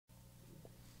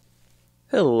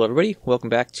Hello everybody, welcome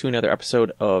back to another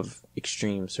episode of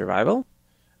Extreme Survival.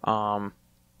 Let's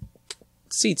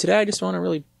see, today I just want to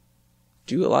really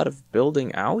do a lot of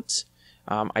building out.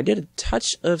 I did a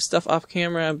touch of stuff off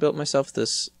camera. I built myself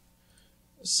this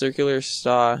circular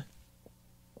saw,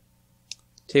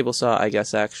 table saw I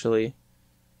guess actually.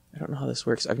 I don't know how this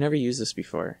works, I've never used this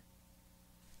before.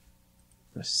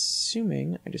 I'm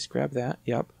assuming I just grab that,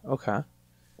 yep, okay.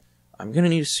 I'm gonna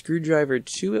need a screwdriver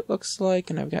too, it looks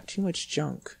like, and I've got too much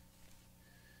junk.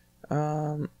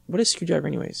 What is screwdriver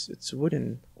anyways? It's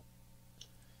wooden.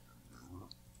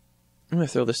 I'm gonna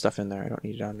throw this stuff in there, I don't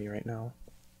need it on me right now.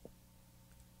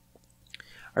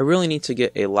 I really need to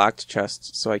get a locked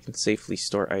chest so I can safely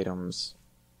store items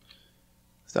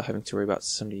without having to worry about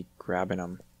somebody grabbing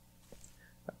them.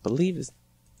 I believe is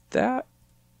that?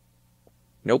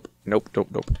 Nope.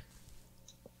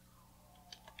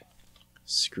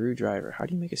 Screwdriver. How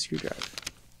do you make a screwdriver?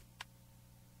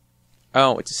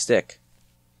 Oh, it's a stick.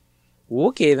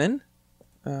 Okay then.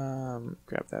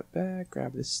 Grab that back,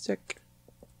 grab the stick.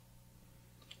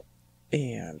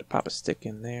 And pop a stick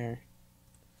in there.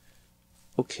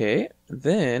 Okay,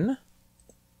 then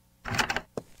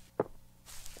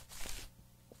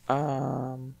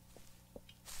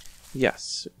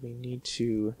yes, we need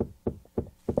to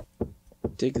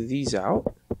dig these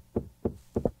out.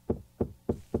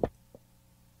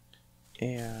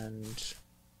 And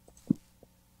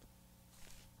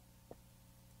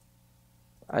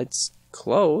it's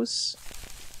close.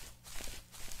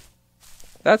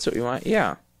 That's what we want,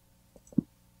 yeah.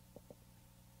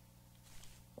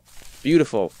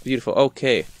 Beautiful, beautiful.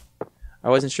 Okay. I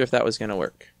wasn't sure if that was going to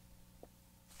work.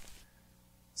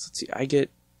 So let's see, I get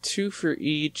 2 for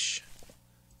each,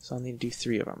 so I'll need to do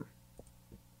 3 of them.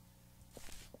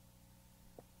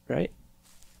 Right?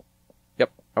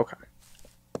 Yep, okay.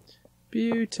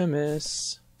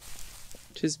 Butamus.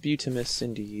 'Tis butamus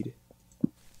indeed.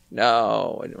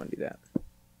 No, I didn't want to do that.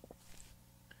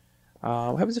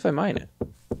 What happens if I mine it?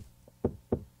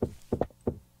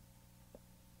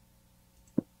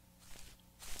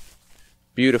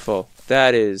 Beautiful.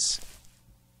 That is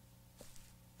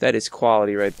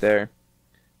quality right there.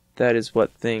 That is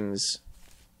what things,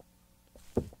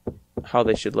 how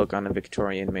they should look on a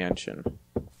Victorian mansion.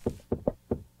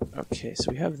 Okay, so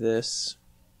we have this.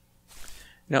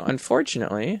 Now,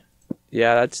 unfortunately,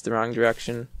 yeah, that's the wrong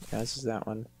direction, as is that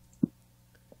one.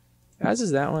 As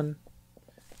is that one.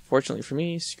 Fortunately for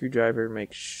me, screwdriver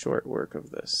makes short work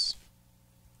of this.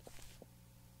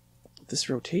 This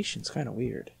rotation's kind of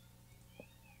weird.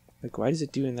 Like, why does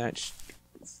it do in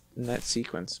that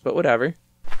sequence? But whatever.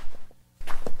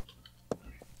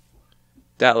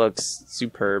 That looks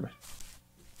superb.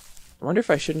 I wonder if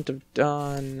I shouldn't have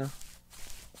done...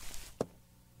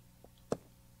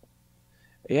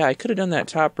 Yeah, I could have done that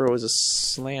top row as a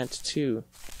slant too.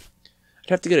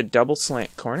 I'd have to get a double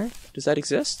slant corner. Does that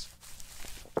exist?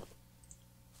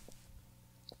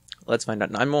 Let's find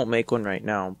out. I won't make one right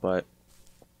now, but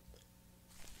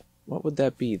what would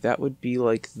that be? That would be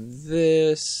like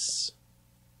this.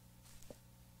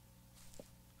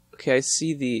 Okay, I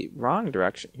see the wrong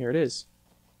direction. Here it is.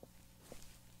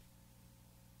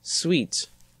 Sweet.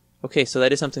 Okay, so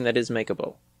that is something that is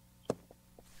makeable.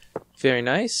 Very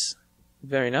nice.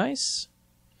 Very nice.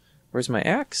 Where's my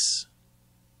axe?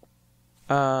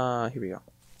 Here we go.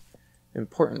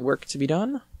 Important work to be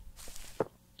done.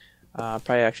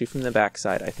 Probably actually from the back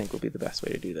side, I think will be the best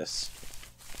way to do this.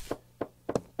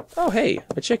 Oh, hey,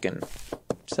 a chicken.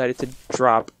 Decided to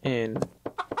drop in.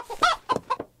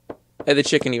 And the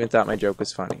chicken even thought my joke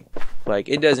was funny. Like,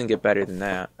 it doesn't get better than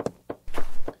that.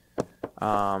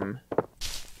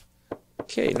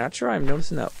 Okay, not sure I'm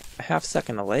noticing that half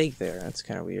second of lag there. That's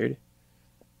kind of weird.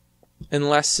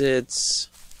 Unless it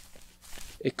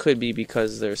could be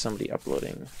because there's somebody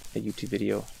uploading a YouTube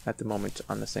video at the moment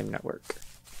on the same network.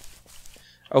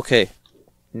 Okay,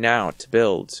 now to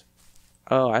build.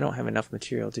 Oh, I don't have enough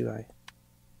material, do I?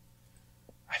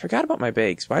 I forgot about my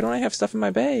bags. Why don't I have stuff in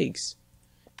my bags?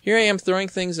 Here I am throwing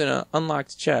things in an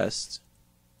unlocked chest.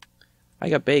 I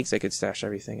got bags I could stash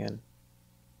everything in.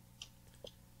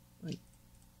 Like,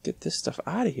 get this stuff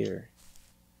out of here.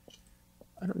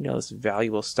 I don't know this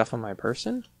valuable stuff on my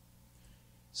person.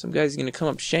 Some guy's gonna come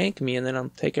up, shank me, and then I'll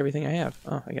take everything I have.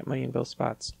 Oh, I got money in both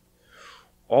spots.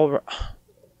 All right.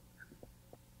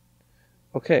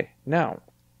 Okay, now.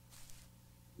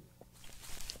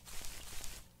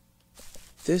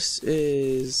 This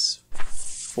is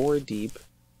 4 deep.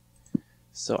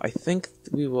 So I think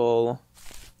we will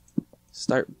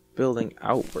start building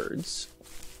outwards.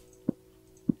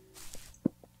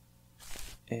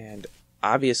 And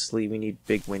obviously we need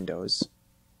big windows.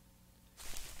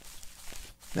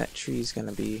 That tree's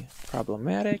gonna be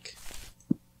problematic.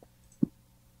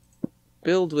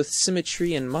 Build with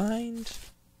symmetry in mind.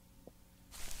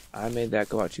 I made that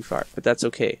go out too far, but that's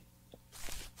okay.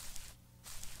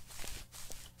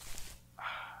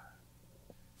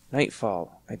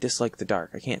 Nightfall. I dislike the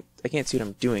dark. I can't see what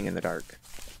I'm doing in the dark.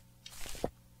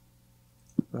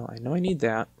 Well, I know I need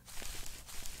that.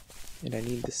 And I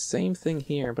need the same thing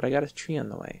here, but I got a tree on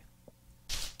the way.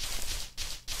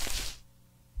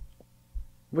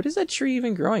 What is that tree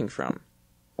even growing from?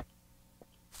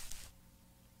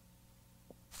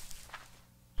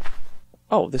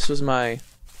 Oh, that was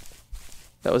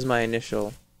my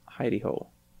initial hidey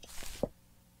hole.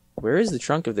 Where is the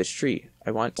trunk of this tree?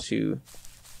 I want to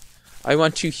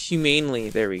humanely,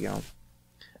 there we go.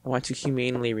 I want to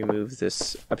humanely remove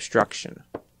this obstruction.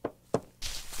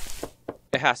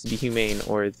 It has to be humane,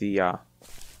 or the I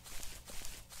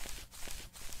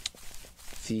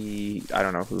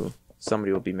don't know who.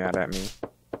 Somebody will be mad at me.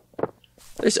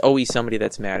 There's always somebody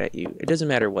that's mad at you. It doesn't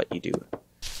matter what you do.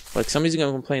 Like, somebody's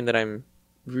gonna complain that I'm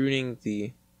ruining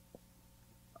the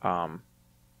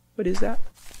what is that?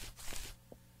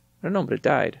 I don't know, but it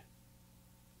died.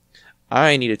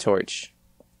 I need a torch.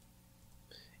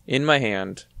 In my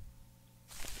hand.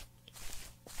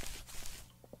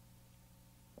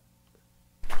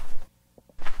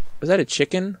 Was that a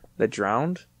chicken that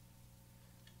drowned?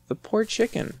 The poor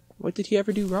chicken. What did he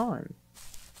ever do wrong?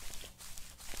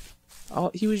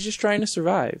 He was just trying to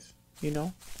survive, you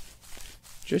know?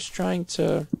 Just trying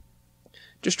to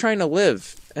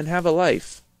live and have a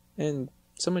life. And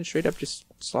someone straight up just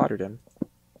slaughtered him.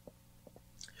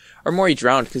 Or more, he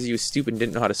drowned because he was stupid and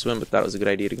didn't know how to swim, but thought it was a good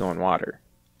idea to go in water.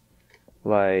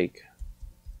 Like,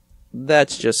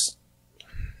 that's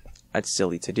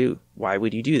silly to do. Why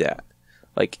would you do that?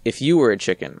 Like, if you were a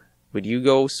chicken, would you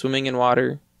go swimming in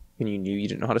water when you knew you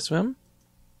didn't know how to swim?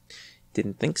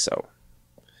 Didn't think so.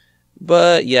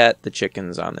 But yet, the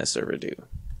chickens on this server do.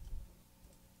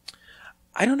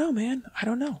 I don't know, man. I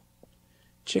don't know.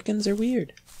 Chickens are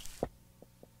weird.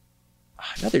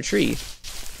 Another tree.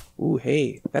 Ooh,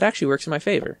 hey. That actually works in my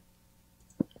favor.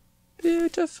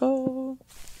 Beautiful.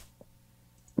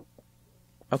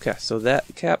 Okay, so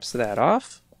that caps that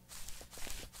off.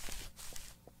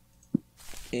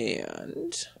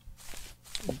 And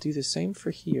we'll do the same for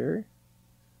here.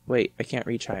 Wait, I can't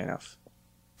reach high enough.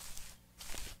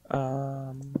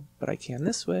 But I can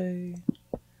this way.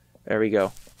 There we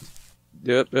go.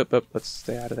 Yep. Let's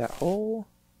stay out of that hole.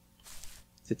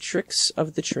 The tricks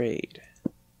of the trade.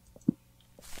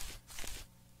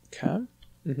 Okay.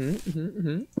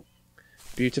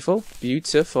 Beautiful,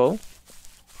 beautiful.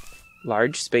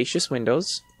 Large, spacious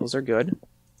windows. Those are good.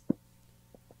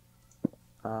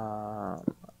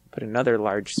 Put another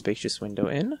large, spacious window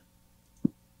in.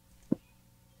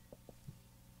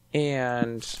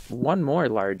 And one more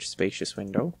large, spacious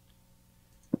window.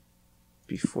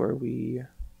 Before we...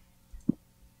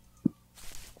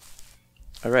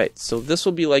 Alright, so this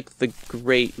will be like the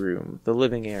great room, the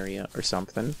living area or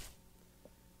something.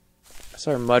 That's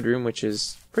our mud room, which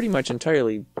is pretty much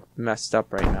entirely messed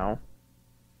up right now.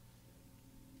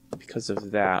 Because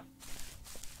of that.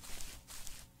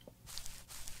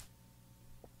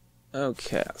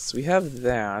 Okay, so we have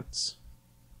that.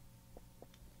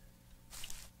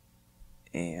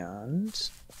 And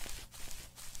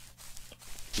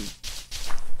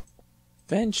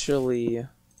eventually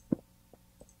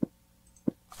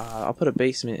I'll put a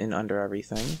basement in under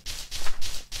everything.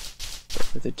 But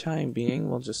for the time being,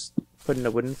 we'll just put in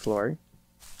a wooden floor.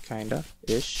 Kinda,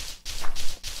 ish.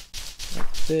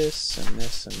 Like this, and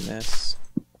this, and this.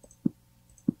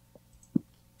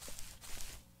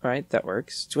 Alright, that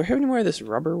works. Do I have any more of this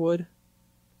rubber wood?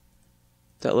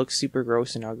 That looks super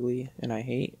gross and ugly, and I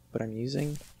hate, but I'm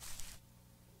using.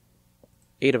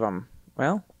 8 of them.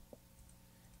 Well,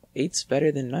 8's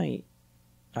better than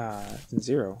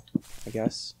 0, I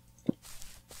guess.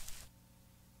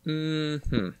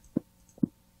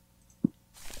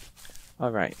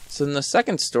 Alright, so in the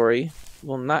second story,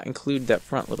 we'll not include that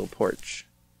front little porch.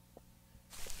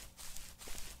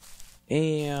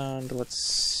 And let's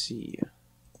see.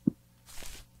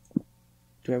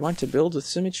 Do I want to build with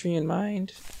symmetry in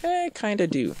mind? Kinda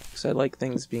do, because I like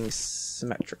things being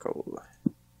symmetrical.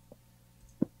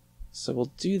 So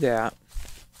we'll do that.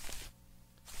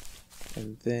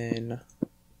 And then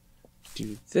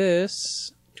do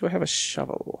this. Do I have a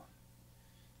shovel?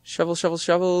 Shovel, shovel,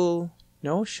 shovel.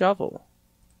 No shovel.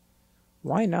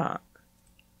 Why not?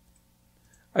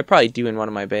 I probably do in one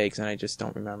of my bags and I just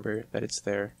don't remember that it's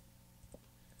there.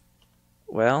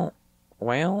 Well,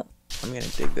 I'm gonna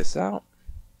dig this out.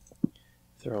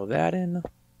 Throw that in.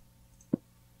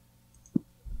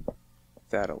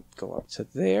 That'll go up to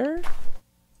there.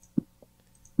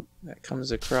 That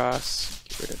comes across.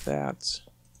 Get rid of that.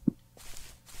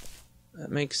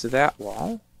 That makes that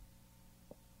wall.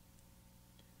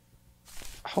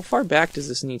 How far back does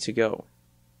this need to go?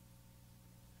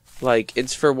 Like,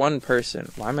 it's for one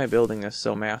person. Why am I building this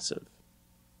so massive?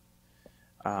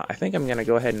 I think I'm going to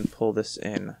go ahead and pull this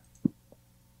in.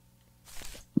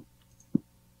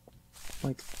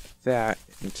 Like that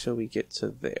until we get to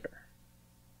there.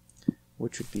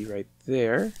 Which would be right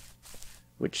there.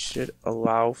 Which should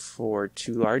allow for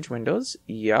 2 large windows.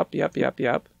 Yup.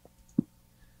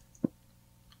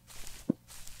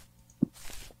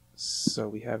 So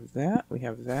we have that,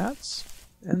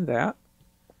 and that.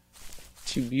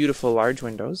 2 beautiful large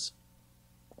windows.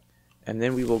 And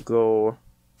then we will go...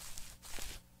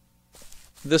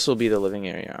 This will be the living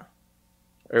area.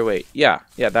 Or wait, yeah,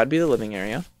 that'd be the living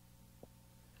area.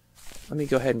 Let me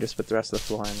go ahead and just put the rest of the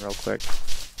floor in real quick.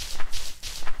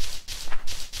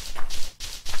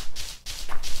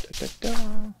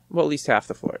 Well, at least half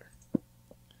the floor.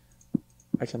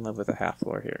 I can live with a half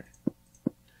floor here.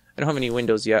 I don't have any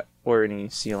windows yet, or any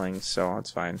ceilings, so that's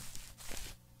fine.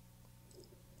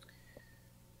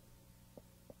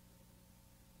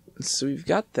 So we've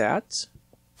got that.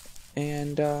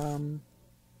 And,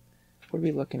 what are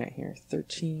we looking at here?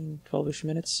 13, 12-ish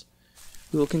minutes.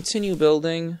 We will continue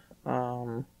building.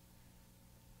 Let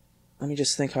me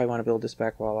just think how I want to build this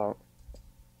back wall out.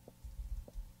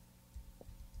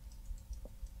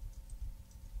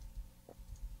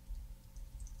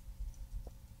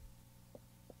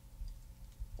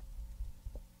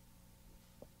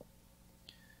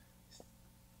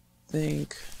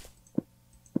 Think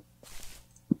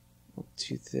we'll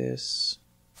do this.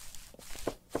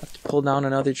 I have to pull down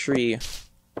another tree,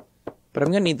 but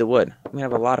I'm gonna need the wood. I'm gonna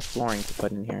have a lot of flooring to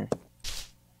put in here.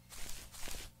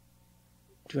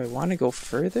 Do I want to go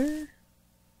further?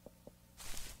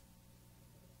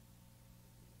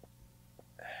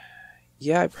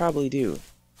 Yeah, I probably do.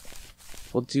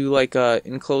 We'll do like a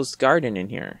enclosed garden in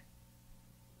here.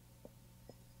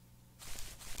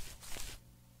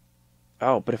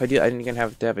 Oh, but if I do, I didn't even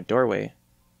have to have a doorway.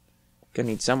 Gonna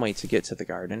need some way to get to the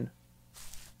garden.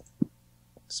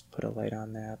 Let's put a light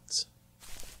on that.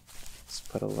 Let's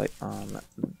put a light on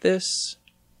this.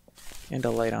 And a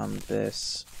light on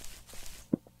this.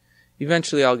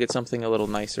 Eventually I'll get something a little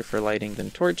nicer for lighting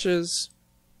than torches.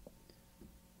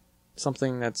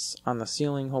 Something that's on the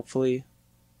ceiling, hopefully.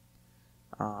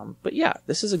 But yeah,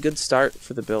 this is a good start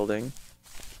for the building.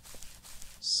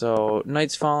 So,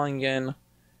 night's falling in.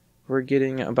 We're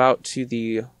getting about to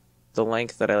the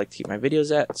length that I like to keep my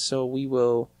videos at, so we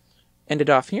will end it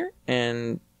off here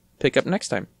and pick up next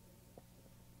time.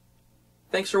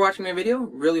 Thanks for watching my video.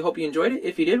 Really hope you enjoyed it.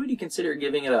 If you did, would you consider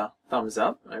giving it a thumbs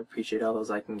up? I appreciate all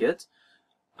those I can get.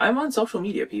 I'm on social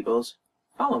media, peoples.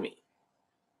 Follow me.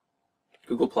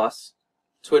 Google+,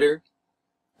 Twitter,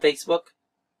 Facebook.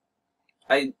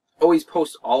 I always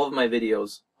post all of my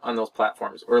videos on those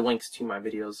platforms, or links to my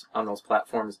videos on those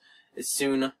platforms, as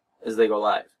soon as they go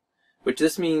live. Which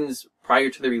this means prior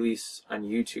to the release on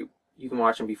YouTube. You can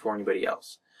watch them before anybody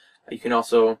else. You can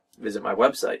also visit my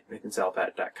website,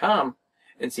 nathansalpat.com,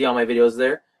 and see all my videos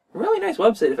there. A really nice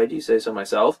website, if I do say so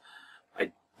myself.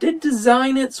 I did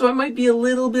design it, so I might be a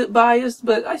little bit biased,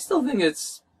 but I still think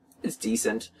it's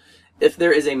decent. If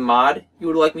there is a mod you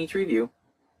would like me to review,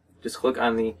 just click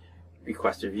on the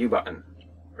Request a Review button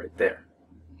right there.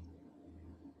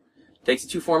 Takes you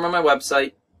to a form on my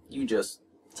website. You just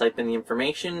type in the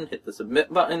information, hit the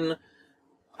submit button.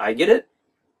 I get it,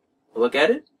 look at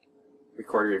it,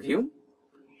 record a review,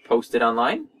 post it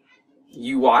online.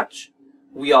 You watch.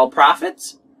 We all profit.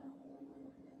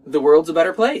 The world's a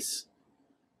better place.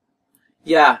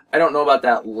 Yeah, I don't know about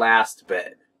that last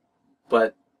bit,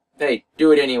 but hey,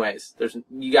 do it anyways.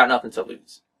 You got nothing to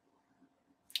lose.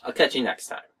 I'll catch you next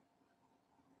time.